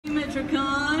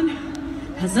METROCON.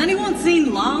 Has anyone seen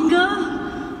Langa?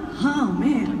 Oh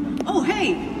man. Oh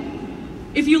hey,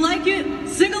 if you like it,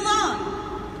 sing along.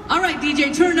 All right,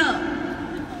 DJ, turn up.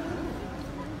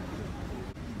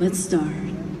 Let's start.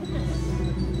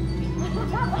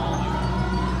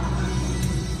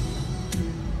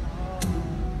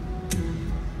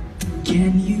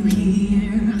 Can you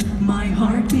hear my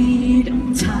heartbeat?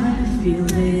 I'm tired of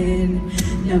feeling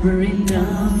never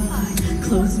enough. I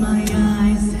close my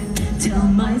eyes and tell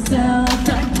myself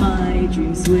that my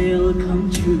dreams will come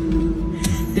true.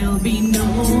 There'll be no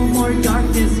more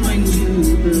darkness when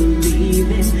you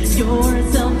believe in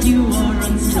yourself. You are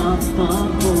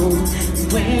unstoppable.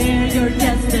 Where your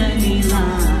destiny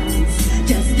lies,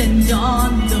 destined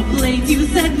on the blade. You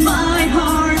set my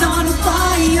heart on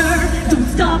fire. Don't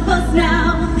stop us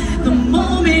now. The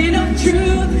moment of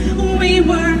truth. We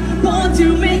were born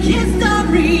to make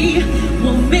history.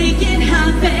 We'll make it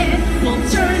happen. We'll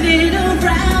turn it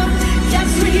around. Yes,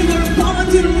 we were born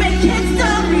to make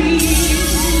history.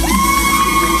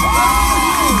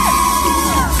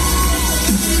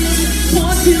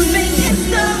 Born to make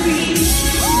history.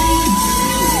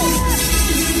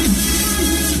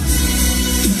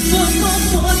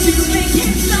 Born to make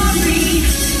history.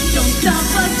 Don't stop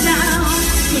us now.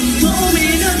 The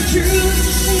moment of truth.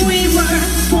 We were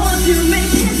born to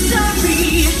make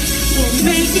history. We'll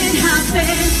make it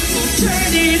happen. We'll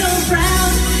turn it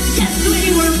around. Yes, we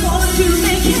were born to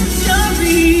make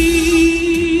history.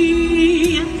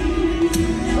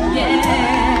 Yeah.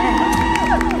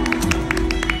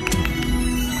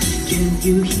 Can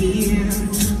you hear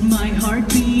my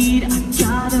heartbeat? I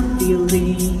got a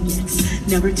feeling it's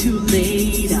never too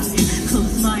late. I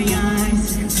close my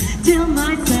eyes and tell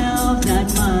myself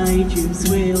that my dreams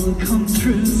will come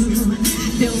true.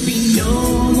 There'll be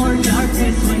no more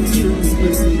darkness when you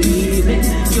believe in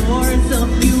yourself.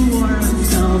 You are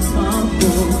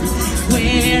unstoppable.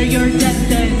 Where your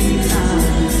destiny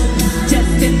lies,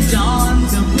 destined on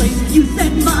the place. You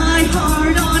set my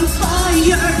heart on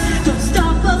fire. Don't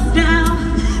stop us now.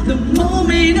 The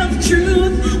moment of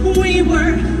truth. We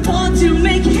were born to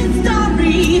make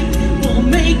history. We'll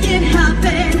make it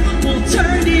happen. We'll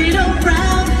turn it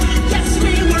around. Yes,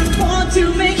 we were born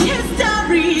to make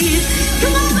history.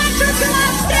 Come on,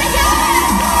 METROCON, sing it!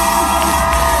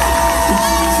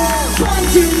 Born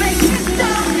to make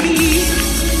history.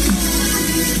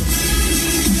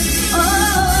 Oh,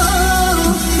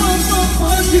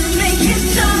 born to make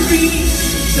history.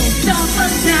 Don't stop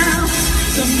us now.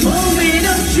 The moment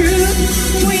of truth.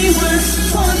 We were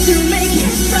born to make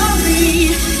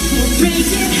history. We'll make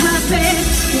it happen.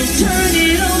 We'll turn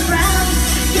it around.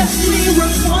 Yes, we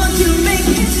were born to make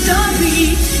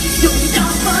history. Don't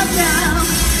stop us now.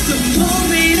 The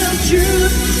moment of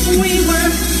truth. We were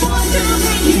born to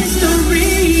make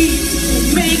history.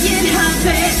 We'll make it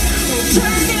happen. We'll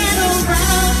turn it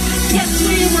around. Yes,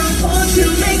 we were born to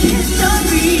make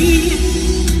history.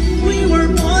 We were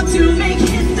born to make history.